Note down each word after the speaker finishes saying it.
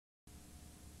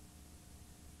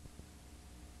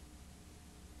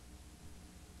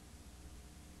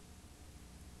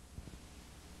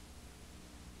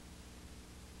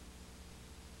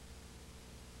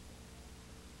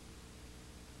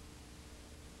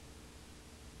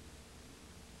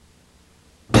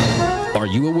Are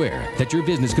you aware that your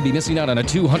business could be missing out on a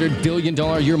 $200 billion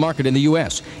a year market in the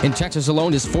U.S.? In Texas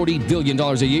alone is $40 billion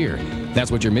a year.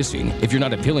 That's what you're missing if you're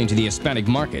not appealing to the Hispanic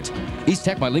market.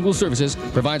 EastTex Bilingual Services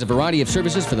provides a variety of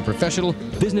services for the professional,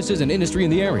 businesses, and industry in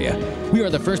the area. We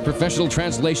are the first professional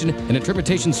translation and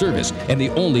interpretation service and the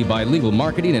only bilingual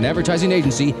marketing and advertising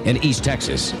agency in East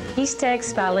Texas.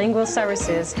 EastTex Bilingual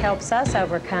Services helps us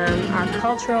overcome our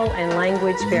cultural and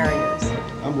language barriers.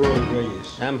 I'm Roy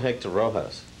Reyes. I'm Hector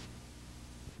Rojas.